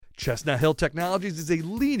Chestnut Hill Technologies is a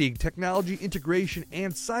leading technology integration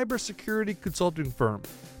and cybersecurity consulting firm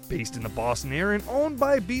based in the Boston area and owned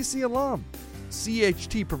by a BC alum.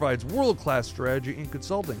 CHT provides world-class strategy and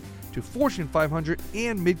consulting to Fortune 500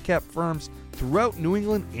 and mid-cap firms throughout New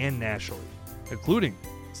England and nationally, including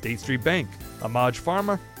State Street Bank, Amaj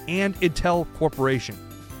Pharma, and Intel Corporation.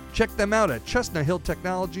 Check them out at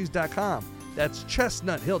chestnuthilltechnologies.com. That's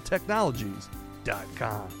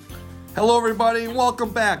chestnuthilltechnologies.com. Hello, everybody, and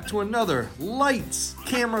welcome back to another Lights,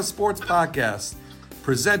 Camera Sports podcast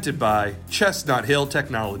presented by Chestnut Hill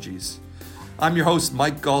Technologies. I'm your host,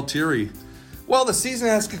 Mike Galtieri. Well, the season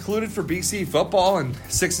has concluded for BC football and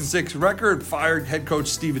 6-6 record, fired head coach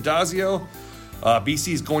Steve Addazio.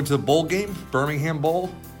 BC is going to the bowl game, Birmingham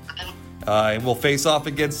Bowl, and we'll face off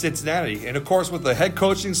against Cincinnati. And, of course, with the head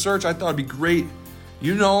coaching search, I thought it'd be great.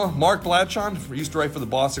 You know, Mark Blatchon, used to write for the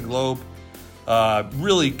Boston Globe,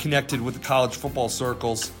 really connected with the college football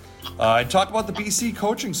circles, and talk about the BC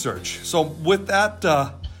coaching search. So with that,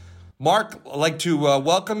 Mark, I'd like to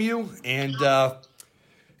welcome you, and I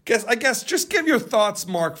guess just give your thoughts,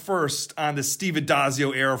 Mark, first on the Steve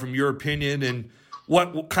Addazio era from your opinion, and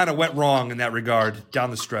what kind of went wrong in that regard down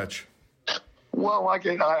the stretch. Well, I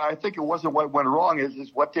think it wasn't what went wrong,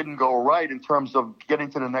 is what didn't go right in terms of getting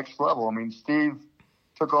to the next level. I mean, Steve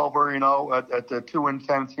took over, at the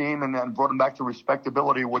 2-10 team and then brought him back to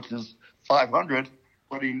respectability, which is 500,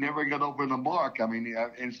 but he never got over the mark. I mean,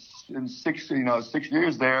 in 6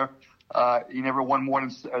 years there, he never won more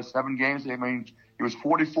than 7 games. I mean, he was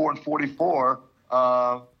 44-44,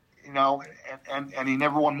 and he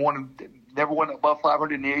never won above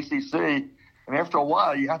 500 in the ACC. And after a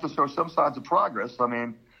while, you have to show some signs of progress. I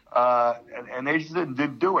mean, and they just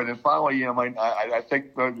didn't do it. And finally, I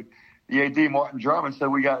think the AD Martin Jarmond said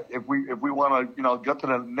if we want to get to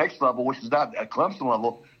the next level, which is not at Clemson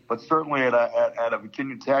level, but certainly at a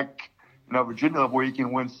Virginia Tech, Virginia level, where you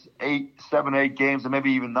can win 7, 8 games, and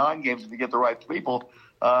maybe even 9 games if you get the right people.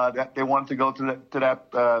 That they wanted to go to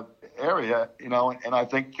that area, and I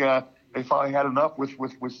think they finally had enough with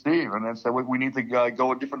Steve, and then said we need to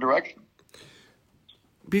go a different direction.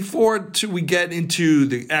 Before we get into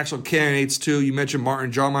the actual candidates, too, you mentioned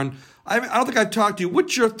Martin Jarmond. I don't think I've talked to you.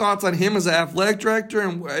 What's your thoughts on him as an athletic director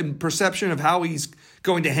and perception of how he's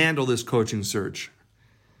going to handle this coaching search?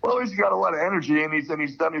 Well, he's got a lot of energy, and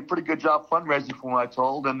he's done a pretty good job fundraising, from what I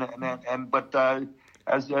told. But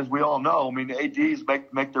as we all know, I mean, ADs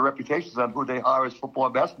make their reputations on who they hire as football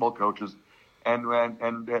and basketball coaches, and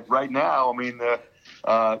right now, I mean,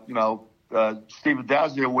 Steve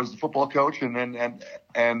Addazio was the football coach, and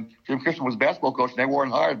Jim Christian was the basketball coach, and they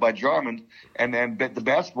weren't hired by Jarmond. And the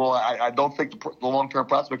basketball, I don't think the long-term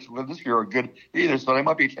prospects for this year are good either. So there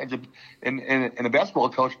might be a change in the basketball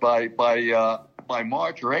coach by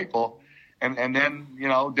March or April, and then then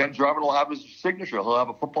Jarmond will have his signature. He'll have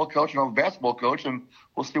a football coach and he'll have a basketball coach, and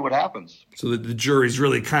we'll see what happens. So the jury's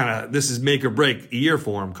really this is make or break a year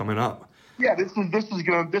for him coming up. Yeah, this is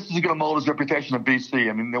gonna mold his reputation at BC.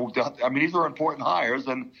 I mean, these are important hires,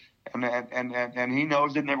 and he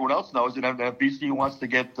knows it, and everyone else knows it. And if BC wants to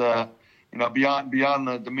get beyond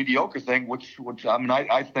the mediocre thing, which I mean,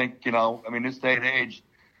 I think this day and age,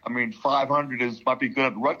 500 might be good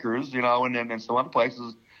at Rutgers, and some other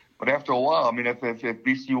places, but after a while, I mean, if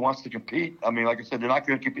BC wants to compete, I mean, like I said, they're not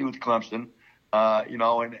going to compete with Clemson,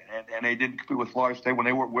 and they didn't compete with Florida State when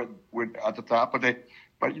they were at the top, but it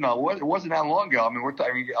wasn't that long ago. I mean, we're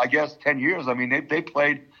talking, I guess, 10 years. I mean,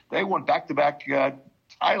 they won back-to-back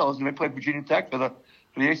titles, and they played Virginia Tech for the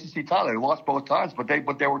ACC title. They lost both times, but they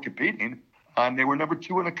were competing, and they were number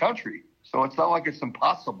 2 in the country. So it's not like it's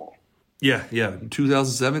impossible. Yeah,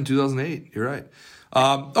 2007, 2008. You're right.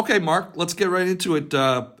 Okay, Mark, let's get right into it.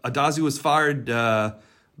 Addazio was fired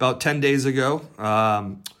about 10 days ago.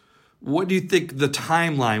 What do you think the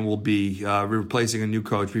timeline will be replacing a new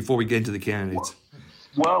coach before we get into the candidates?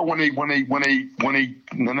 Well, when he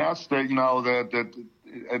announced that that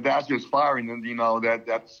Addazio was firing, and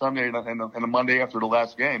that Sunday and the Monday after the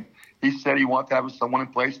last game, he said he wanted to have someone in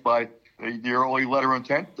place by the early letter of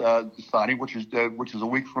intent signing, which is a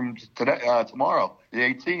week from today, tomorrow, the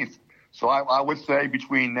 18th. So I would say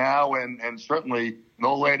between now and certainly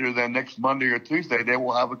no later than next Monday or Tuesday, they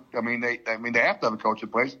will have they have to have a coach in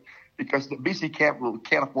place, because the BC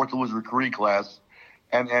can't afford to lose a recruiting class.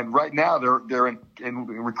 And right now they're in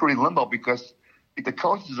recruiting limbo, because the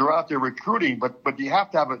coaches are out there recruiting, but you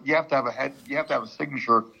have to have a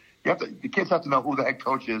signature. The kids have to know who the head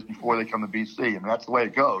coach is before they come to BC. I mean, that's the way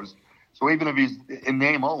it goes. So even if he's in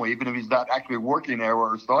name only, even if he's not actually working there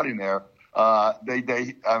or starting there,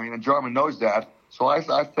 and Jarmond knows that. So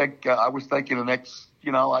I think I was thinking the next,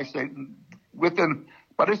 I say within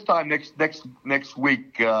By this time next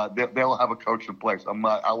week, they'll have a coach in place.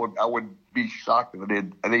 I would be shocked if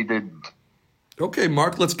they didn't. Okay,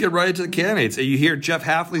 Mark, let's get right into the candidates. You hear Jeff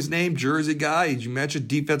Hafley's name, Jersey guy. You mentioned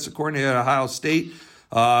defensive coordinator at Ohio State.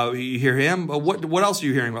 You hear him. What else are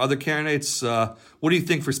you hearing? Other candidates? What do you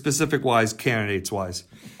think for specific-wise, candidates-wise?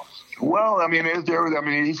 Well, he's going to go to.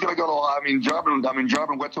 Jarman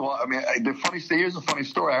went to. The funny thing, here's a funny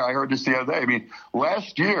story. I heard this the other day.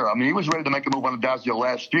 Last year, he was ready to make a move on the Dazio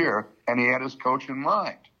last year, and he had his coach in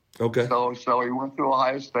mind. Okay. So he went to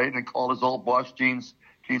Ohio State and called his old boss, Gene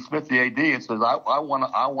Smith, the AD, and says, "I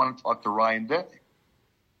want to talk to Ryan Day,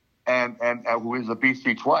 and who is a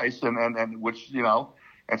BC twice, and which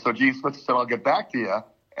and so Gene Smith said, I'll get back to you."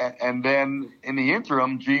 And then in the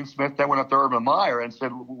interim, Gene Smith then went up to Urban Meyer and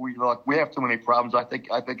said, "We have too many problems. I think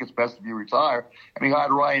it's best if you retire." And he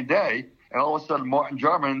hired Ryan Day, and all of a sudden Martin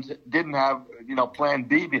Jarman didn't have Plan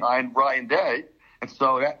B behind Ryan Day, and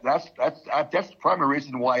so that's the primary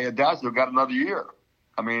reason why Dazio got another year.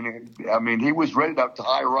 He was ready to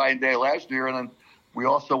hire Ryan Day last year, and then we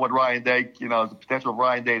also want Ryan Day, the potential of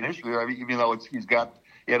Ryan Day this year. Even though he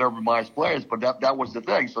had Urban Meyer's players, but that was the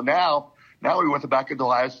thing. So now we went back into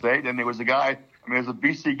Ohio State, and there was a guy. There's a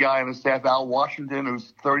BC guy on the staff, Al Washington,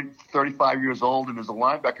 who's 35 years old and is a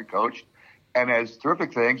linebacker coach, and has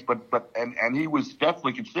terrific things. But he was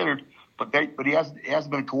definitely considered, but he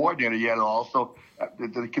hasn't been a coordinator yet at all. So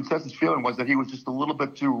the consensus feeling was that he was just a little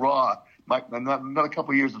bit too raw. Another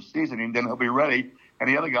couple of years of seasoning, then he'll be ready. And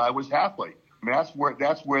the other guy was Hafley. That's where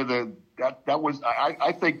that was.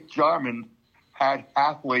 I think Jarman had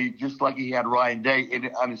Hafley just like he had Ryan Day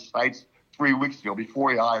on his sights 3 weeks ago before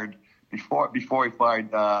he fired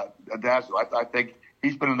Dazio. I think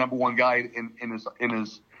he's been the number one guy on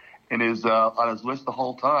his list the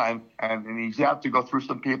whole time, and he's had to go through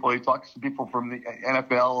some people. He talked to some people from the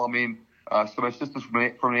NFL. Some assistants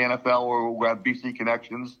from the NFL who have BC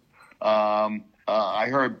connections. I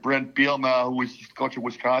heard Brent Bielema, who was coach of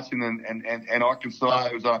Wisconsin and Arkansas,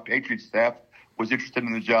 who was on a Patriots staff, was interested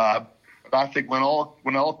in the job. But I think when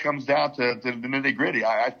all comes down to the nitty gritty,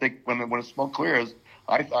 I think when the smoke clears,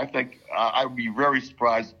 I think I would be very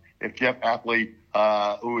surprised if Jeff Hafley,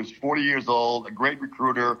 who is 40 years old, a great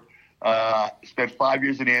recruiter, spent 5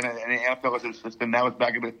 years in the NFL as an assistant, now is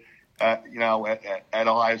back at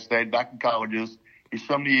Ohio State, back in colleges. He's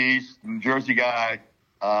from the East, New Jersey guy.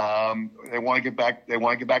 They want to get back. They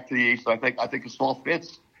want to get back to the East. So I think this all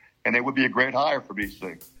fits, and it would be a great hire for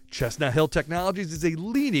BC. Chestnut Hill Technologies is a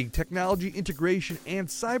leading technology integration and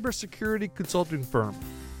cybersecurity consulting firm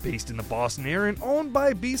based in the Boston area and owned by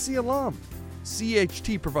a BC alum.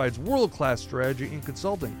 CHT provides world-class strategy and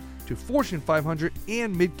consulting to Fortune 500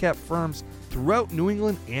 and mid-cap firms throughout New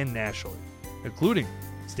England and nationally, including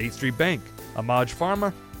State Street Bank, Amaj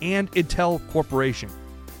Pharma, and Intel Corporation.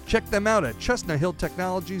 Check them out at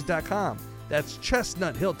ChestnutHillTechnologies.com. That's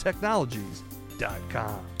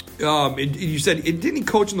ChestnutHillTechnologies.com. You said, didn't he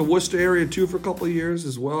coach in the Worcester area too for a couple of years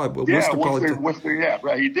as well? Worcester, yeah,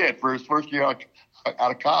 right. He did for his first year out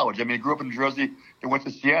of college. He grew up in New Jersey. He went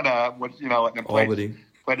to Siena, and played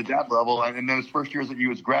at that level. And then his first year, he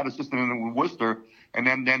was grad assistant in Worcester, and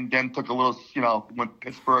then took a little, went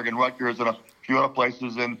Pittsburgh and Rutgers and a few other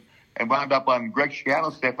places, and wound up on Greg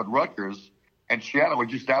Schiano's staff at Rutgers. And Schiano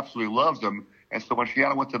just absolutely loves him. And so when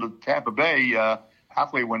Schiano went to the Tampa Bay,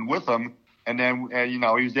 Hafley went with him. And then, he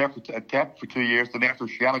was there at Tampa for 2 years. Then after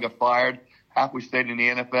Schiano got fired, Hafley stayed in the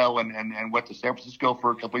NFL and went to San Francisco for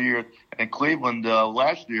a couple of years and Cleveland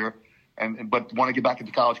last year, but wanted to get back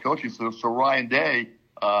into college coaching. So Ryan Day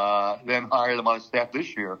then hired him on his staff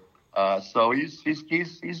this year. So he's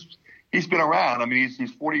been around.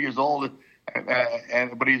 He's 40 years old,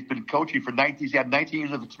 but he's been coaching for 19. He's had 19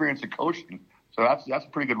 years of experience in coaching. So that's a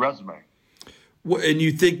pretty good resume. Well, and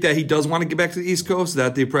you think that he does want to get back to the East Coast? Is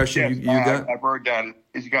that the impression you got? I've heard that.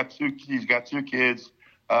 He's got two kids.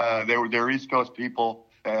 They're East Coast people.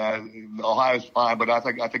 Ohio's fine, but I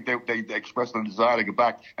think they expressed a desire to get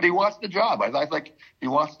back, and he wants the job. I think he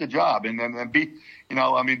wants the job, and be,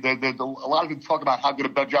 there's a lot of people talk about how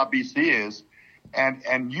good a job BC is,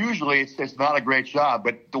 and usually it's not a great job,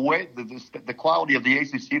 but the way the quality of the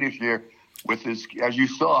ACC this year. With his, as you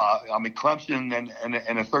saw, Clemson and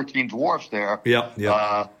the 13 dwarfs there. Yeah.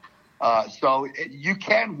 So you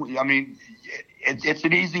can, it's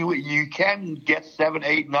an easy. You can get 7,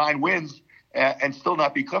 8, 9 wins and still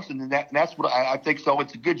not be Clemson, and that's what I think. So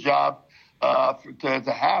it's a good job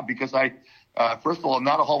to have because first of all,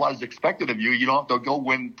 not a whole lot is expected of you. You don't have to go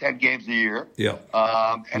win 10 games a year. Yeah.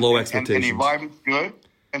 Low expectations. And the environment's good,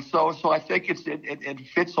 and so I think it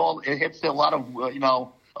fits all. It hits a lot of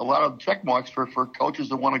check marks for coaches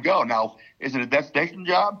that want to go. Now, is it a destination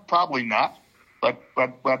job? Probably not, but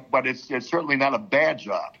it's certainly not a bad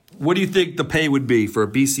job. What do you think the pay would be for a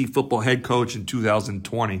BC football head coach in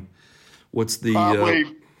 2020? What's the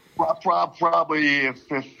probably if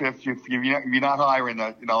you're not hiring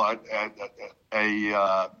a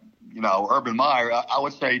Urban Meyer, I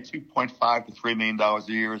would say $2.5 to $3 million a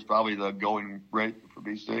year is probably the going rate for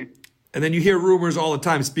BC. And then you hear rumors all the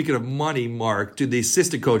time. Speaking of money, Mark, the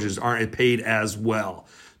assistant coaches aren't paid as well.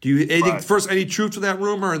 Do you think any truth to that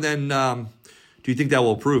rumor, and then do you think that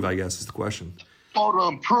will improve? I guess is the question. Oh, to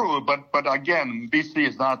improve, but again, BC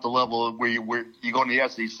is not at the level where you go in the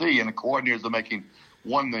SEC and the coordinators are making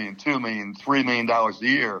 $1 million, $2 million, $3 million a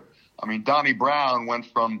year. I mean, Donnie Brown went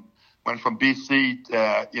from BC,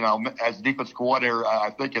 as defense coordinator, I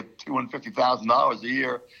think at $250,000 a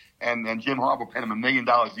year. And Jim Harbaugh paid him $1 million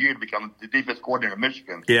a year to become the defense coordinator of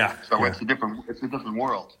Michigan. Yeah. So it's a different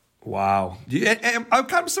world. Wow. I'm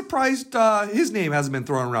kind of surprised his name hasn't been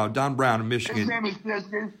thrown around. Don Brown of Michigan. His name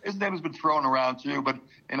has been thrown around too, but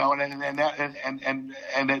and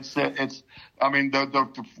it's I mean the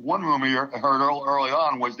one rumor you heard early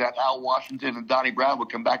on was that Al Washington and Donnie Brown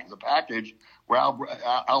would come back as a package, where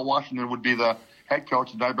Al Washington would be the head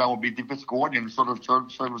coach and Donnie Brown would be defensive coordinator, sort of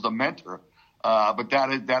serve as a mentor. But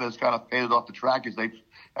that has kind of faded off the track as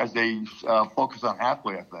they focus on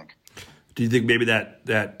Hafley, I think. Do you think maybe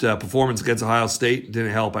that performance against Ohio State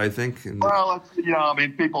didn't help? I think. Well,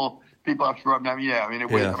 people have thrown them. Yeah,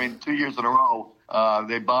 I mean, 2 years in a row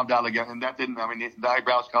they bombed out again, and that didn't. I mean, Donnie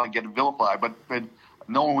Brown's kind of getting vilified, but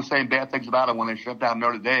no one was saying bad things about him when they shut down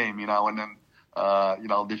Notre Dame, and then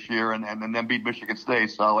this year and then beat Michigan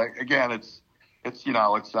State. So again, it's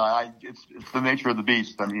the nature of the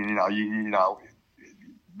beast. I mean,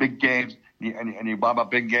 big games, and you bomb up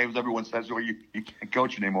big games. Everyone says, you can't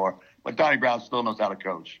coach anymore. But Donnie Brown still knows how to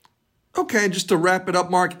coach. Okay, just to wrap it up,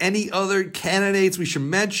 Mark, any other candidates we should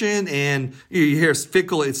mention? And you hear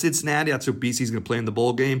Fickle at Cincinnati. That's who BC's going to play in the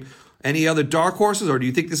bowl game. Any other dark horses, or do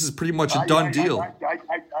you think this is pretty much a done deal?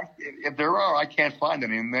 If there are, I can't find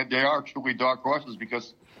any. And they are truly dark horses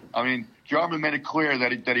because, I mean, Jarman made it clear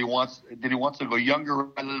that he wants to go younger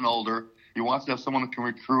rather than older. He wants to have someone who can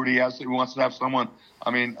recruit. He wants to have someone,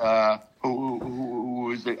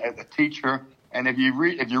 who is a teacher. And if you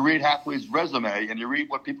read Hafley's resume and you read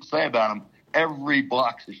what people say about him, every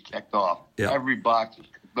box is checked off. Yeah. Every box is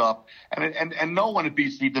checked off. And no one at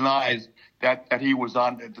BC denies that he was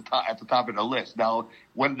at the top of the list. Now,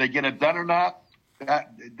 whether they get it done or not,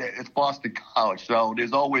 it's Boston College. So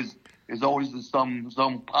there's always some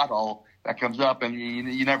pothole that comes up, and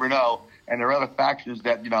you never know. And there are other factors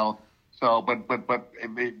that So, but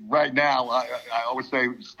right now, I would say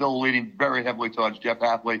still leaning very heavily towards Jeff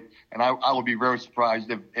Hafley, and I would be very surprised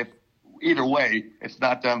if either way it's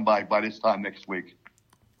not done by this time next week.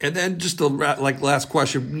 And then just the last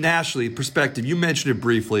question, nationally perspective. You mentioned it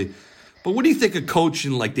briefly, but what do you think a coach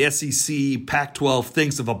in like the SEC, Pac-12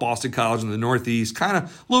 thinks of a Boston College in the Northeast? Kind of a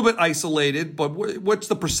little bit isolated, but what's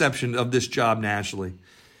the perception of this job nationally?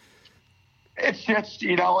 It's just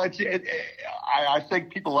I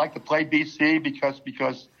think people like to play BC because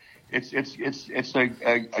it's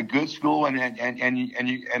a good school and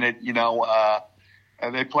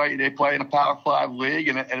they play in a Power 5 league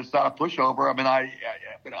and it's not a pushover. I mean I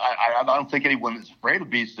don't think anyone is afraid of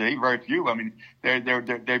BC. Very few. I mean they're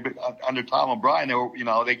under Tom O'Brien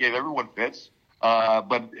they gave everyone fits.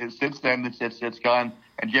 But since then it's gone,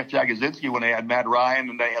 and Jeff Jagodzinski when they had Matt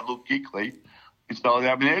Ryan and they had Luke Kuechly. So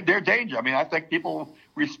I mean, they're danger. I mean, I think people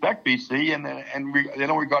respect BC and they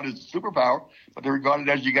don't regard it as a superpower, but they regard it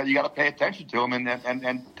as you got to pay attention to them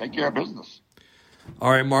and take care of business.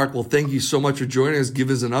 All right, Mark. Well, thank you so much for joining us. Give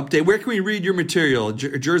us an update. Where can we read your material?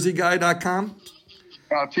 JerseyGuy.com?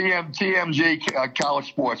 TMG College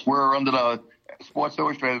Sports. We're under the Sports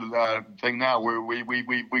Illustrated thing now.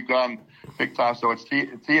 We've gone big time. So it's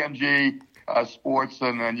TMG Sports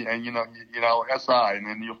and SI, and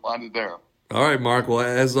then you'll find it there. All right, Mark. Well,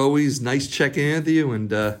 as always, nice checking in with you, and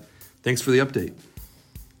thanks for the update.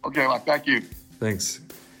 Okay, Mark. Thank you. Thanks.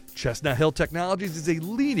 Chestnut Hill Technologies is a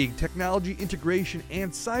leading technology integration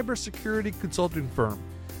and cybersecurity consulting firm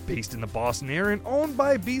based in the Boston area and owned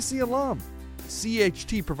by a BC alum.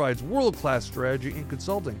 CHT provides world-class strategy and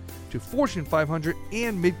consulting to Fortune 500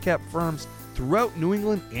 and mid-cap firms throughout New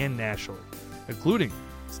England and nationally, including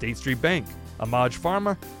State Street Bank, Amaj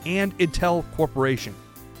Pharma, and Intel Corporation.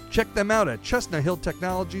 Check them out at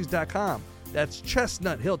ChestnutHillTechnologies.com. That's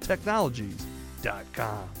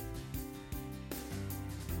ChestnutHillTechnologies.com.